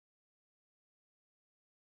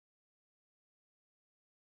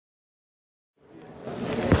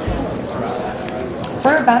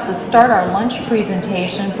We're about to start our lunch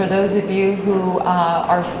presentation. For those of you who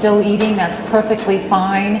are still eating, that's perfectly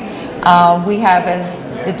fine. We have, as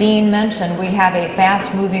the Dean mentioned, we have a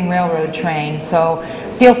fast-moving railroad train, so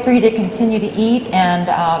feel free to continue to eat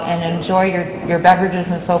and enjoy your beverages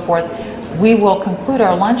and so forth. We will conclude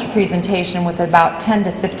our lunch presentation with about 10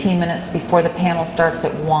 to 15 minutes before the panel starts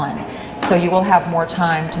at 1. So you will have more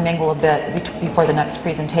time to mingle a bit before the next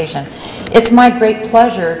presentation. It's my great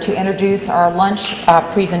pleasure to introduce our lunch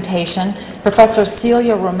presentation. Professor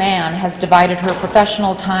Celia Roman has divided her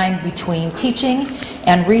professional time between teaching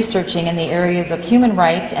and researching in the areas of human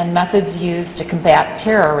rights and methods used to combat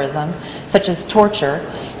terrorism, such as torture,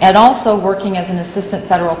 and also working as an assistant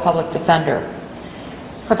federal public defender.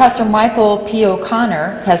 Professor Michael P.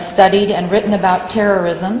 O'Connor has studied and written about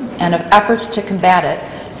terrorism and of efforts to combat it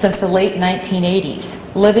since the late 1980s,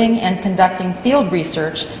 living and conducting field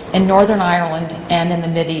research in Northern Ireland and in the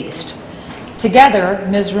Mideast. Together,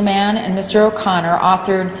 Ms. Roman and Mr. O'Connor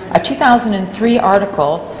authored a 2003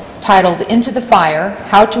 article titled "Into the Fire: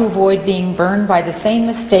 How to Avoid Being Burned by the Same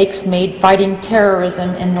Mistakes Made Fighting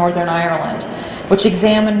Terrorism in Northern Ireland," which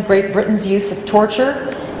examined Great Britain's use of torture,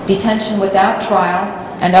 detention without trial,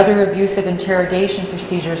 and other abusive interrogation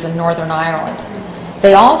procedures in Northern Ireland.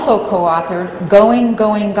 They also co-authored Going,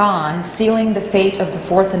 Going, Gone, Sealing the Fate of the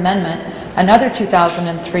Fourth Amendment, another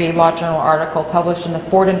 2003 Law Journal article published in the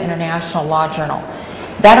Fordham International Law Journal.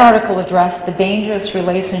 That article addressed the dangerous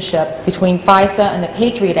relationship between FISA and the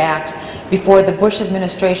Patriot Act before the Bush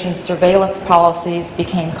administration's surveillance policies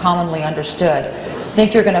became commonly understood. I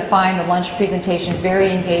think you're going to find the lunch presentation very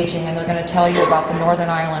engaging, and they're going to tell you about the Northern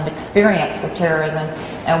Ireland experience with terrorism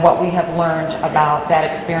and what we have learned about that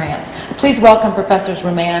experience. Please welcome Professors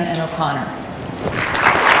Roman and O'Connor.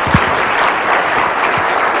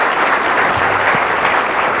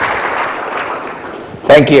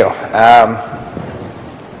 Thank you.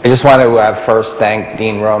 I just want to first thank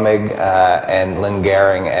Dean Romig and Lynn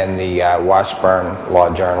Gehring and the Washburn Law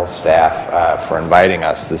Journal staff for inviting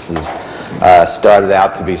us. This has started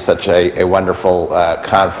out to be such a wonderful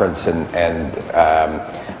conference, and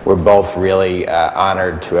we're both really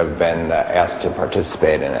honored to have been asked to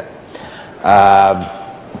participate in it.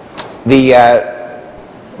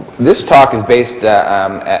 This talk is based,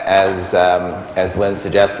 as Lynn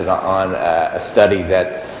suggested, on a study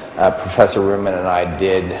that Professor Ruman and I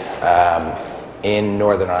did in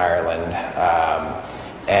Northern Ireland.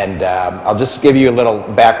 I'll just give you a little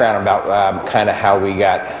background about kind of how we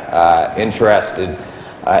got interested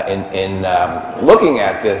in looking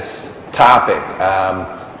at this topic.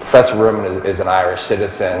 Professor Ruman is an Irish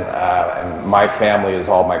citizen, and my family is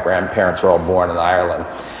my grandparents were all born in Ireland.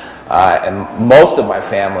 And most of my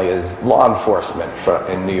family is law enforcement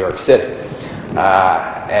in New York City.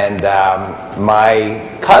 My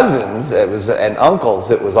cousins and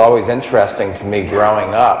uncles, it was always interesting to me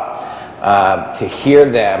growing up to hear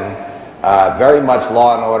them, very much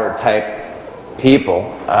law and order type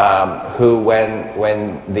people, who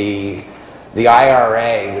when the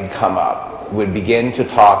IRA would come up, would begin to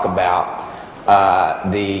talk about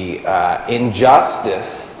the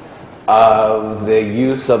injustice of the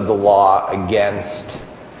use of the law against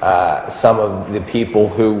some of the people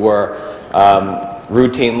who were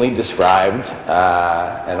routinely described,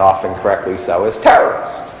 and often correctly so, as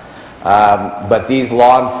terrorists. But these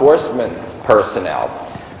law enforcement personnel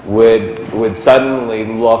would suddenly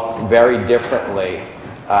look very differently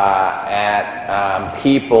at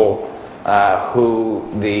people who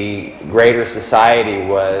the greater society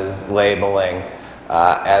was labeling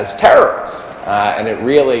as terrorists. And it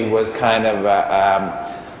really was kind of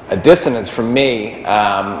a dissonance for me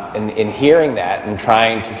in hearing that and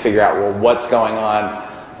trying to figure out, well, what's going on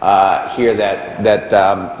here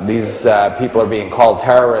that these people are being called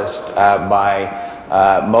terrorists by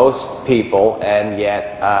most people, and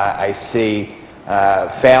yet I see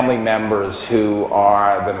family members who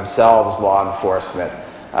are themselves law enforcement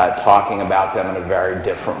talking about them in a very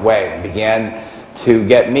different way. It began to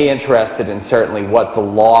get me interested in certainly what the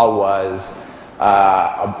law was,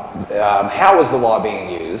 how was the law being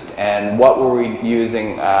used, and what were we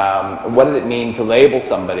using, what did it mean to label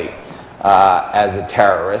somebody as a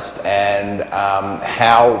terrorist, and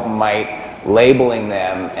how might labeling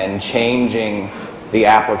them and changing the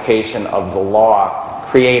application of the law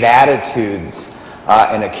create attitudes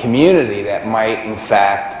in a community that might in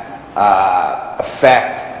fact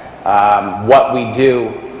affect what we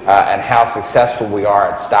do and how successful we are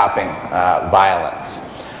at stopping violence.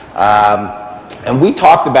 And we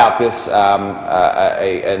talked about this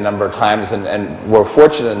a number of times, and we're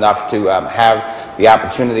fortunate enough to have the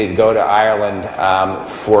opportunity to go to Ireland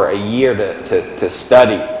for a year to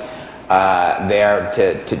study. there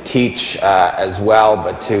to teach as well,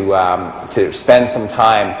 but to spend some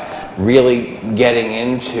time really getting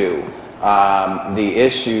into the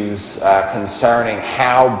issues concerning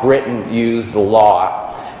how Britain used the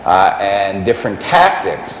law and different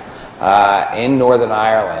tactics in Northern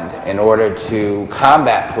Ireland in order to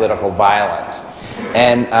combat political violence.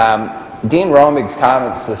 And Dean Romig's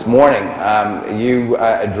comments this morning, you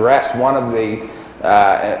addressed one of the,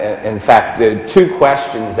 in fact, the two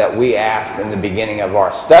questions that we asked in the beginning of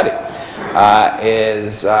our study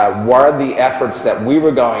were the efforts that we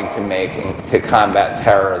were going to make to combat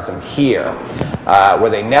terrorism here, were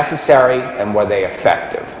they necessary and were they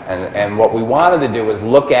effective? And what we wanted to do was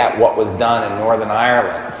look at what was done in Northern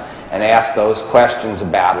Ireland and ask those questions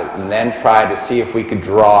about it, and then try to see if we could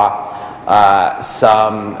draw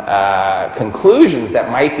some conclusions that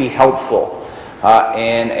might be helpful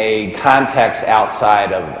in a context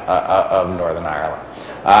outside of Northern Ireland.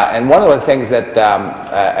 And one of the things that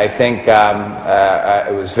I think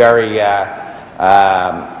it was very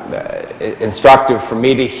instructive for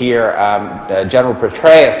me to hear General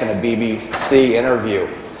Petraeus in a BBC interview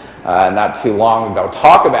not too long ago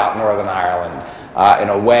talk about Northern Ireland in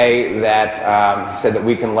a way that said that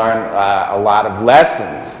we can learn a lot of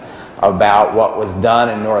lessons about what was done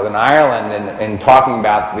in Northern Ireland and talking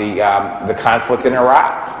about the conflict in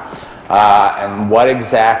Iraq. And what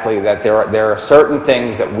exactly that there are certain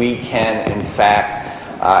things that we can in fact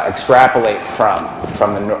extrapolate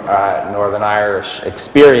from the Northern Irish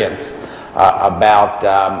experience about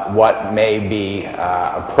what may be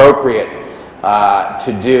appropriate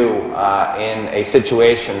to do in a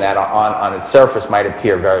situation that on its surface might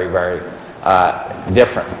appear very, very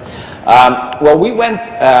different. Well, we went,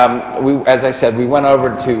 as I said, we went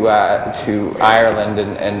over to Ireland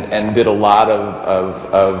and did a lot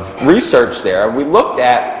of research there. We looked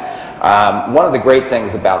at one of the great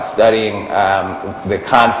things about studying the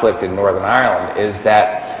conflict in Northern Ireland is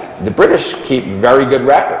that the British keep very good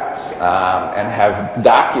records and have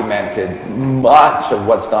documented much of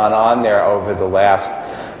what's gone on there over the last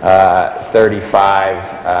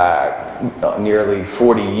 35, nearly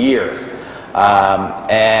 40 years.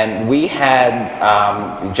 And we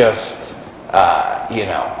had just,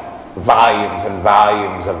 volumes and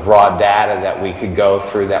volumes of raw data that we could go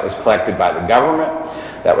through that was collected by the government,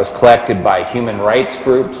 that was collected by human rights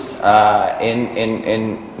groups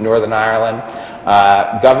in Northern Ireland,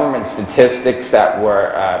 government statistics that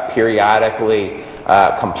were periodically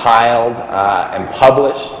compiled and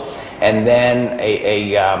published, and then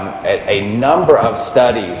a number of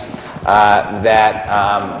studies that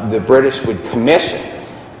the British would commission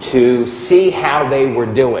to see how they were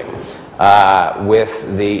doing with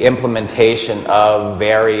the implementation of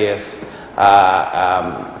various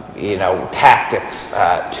tactics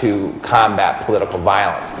to combat political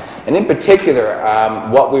violence. And in particular,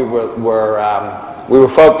 what we were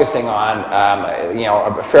focusing on,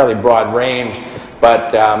 a fairly broad range,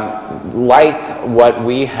 but like what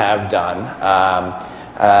we have done,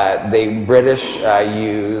 the British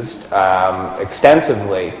used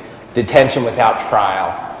extensively detention without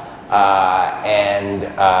trial and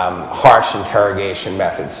harsh interrogation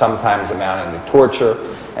methods, sometimes amounting to torture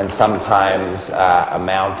and sometimes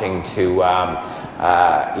amounting to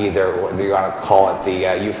either, you want to call it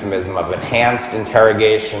the euphemism of enhanced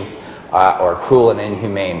interrogation or cruel and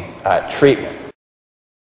inhumane treatment.